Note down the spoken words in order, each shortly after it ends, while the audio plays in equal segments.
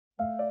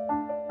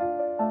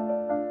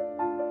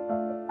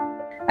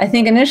I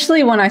think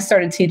initially when I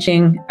started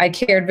teaching, I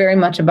cared very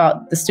much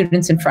about the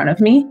students in front of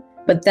me.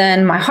 But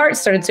then my heart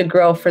started to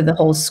grow for the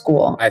whole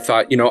school. I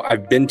thought,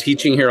 I've been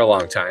teaching here a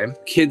long time.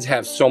 Kids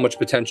have so much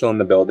potential in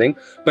the building,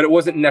 but it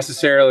wasn't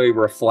necessarily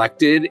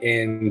reflected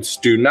in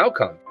student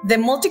outcome. The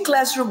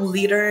multi-classroom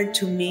leader,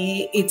 to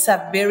me, it's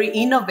a very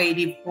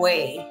innovative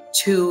way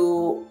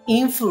to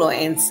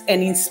influence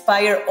and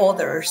inspire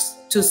others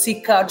to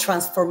seek out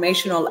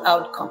transformational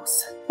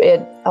outcomes.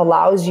 It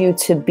allows you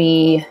to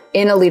be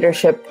in a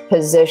leadership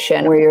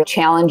position where you're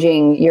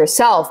challenging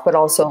yourself, but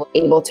also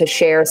able to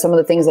share some of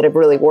the things that have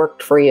really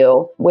worked for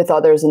you with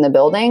others in the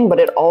building. But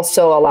it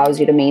also allows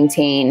you to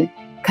maintain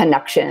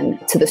connection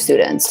to the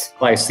students.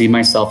 I see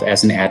myself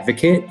as an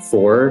advocate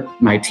for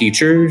my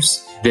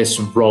teachers. This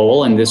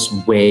role and this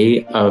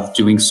way of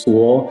doing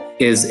school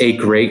is a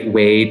great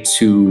way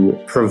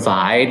to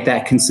provide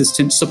that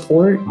consistent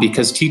support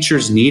because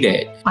teachers need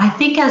it. I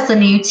think as a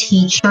new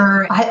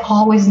teacher, I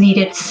always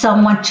needed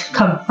someone to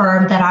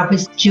confirm that I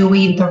was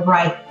doing the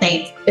right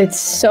thing. It's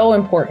so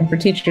important for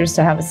teachers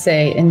to have a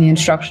say in the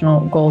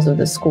instructional goals of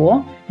the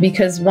school,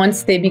 because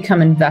once they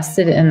become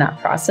invested in that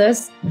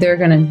process, they're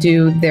going to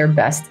do their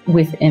best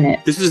within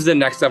it. This is the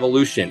next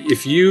evolution.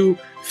 If you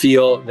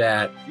feel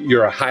that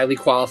you're a highly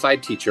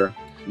qualified teacher,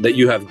 that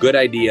you have good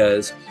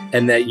ideas,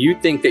 and that you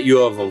think that you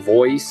have a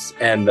voice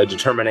and the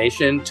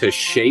determination to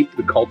shape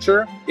the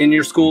culture in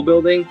your school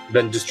building,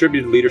 then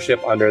distributed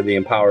leadership under the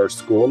Empower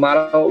School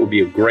model would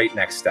be a great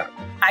next step.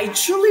 I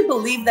truly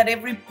believe that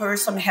every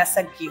person has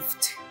a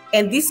gift,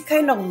 and this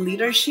kind of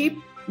leadership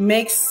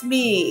makes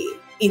me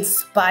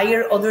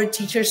inspire other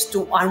teachers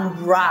to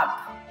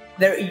unwrap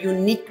their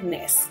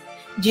uniqueness.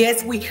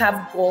 Yes, we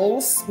have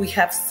goals, we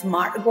have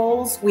SMART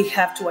goals, we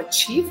have to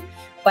achieve,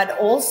 but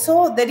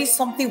also there is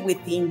something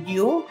within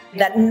you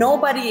that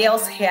nobody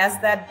else has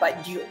that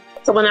but you.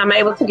 So when I'm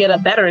able to get a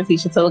veteran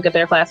teacher to look at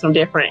their classroom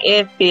different,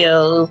 it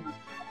feels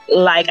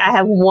like I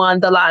have won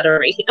the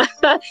lottery.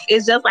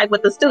 It's just like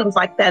with the students,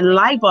 like that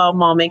light bulb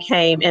moment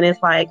came and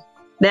it's like,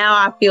 now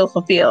I feel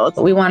fulfilled.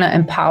 We want to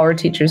empower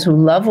teachers who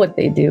love what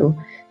they do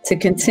to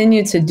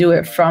continue to do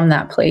it from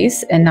that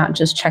place and not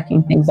just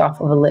checking things off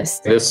of a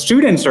list. The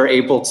students are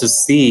able to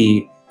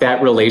see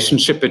that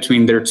relationship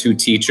between their two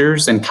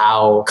teachers and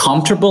how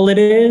comfortable it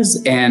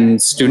is,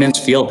 and students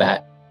feel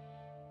that.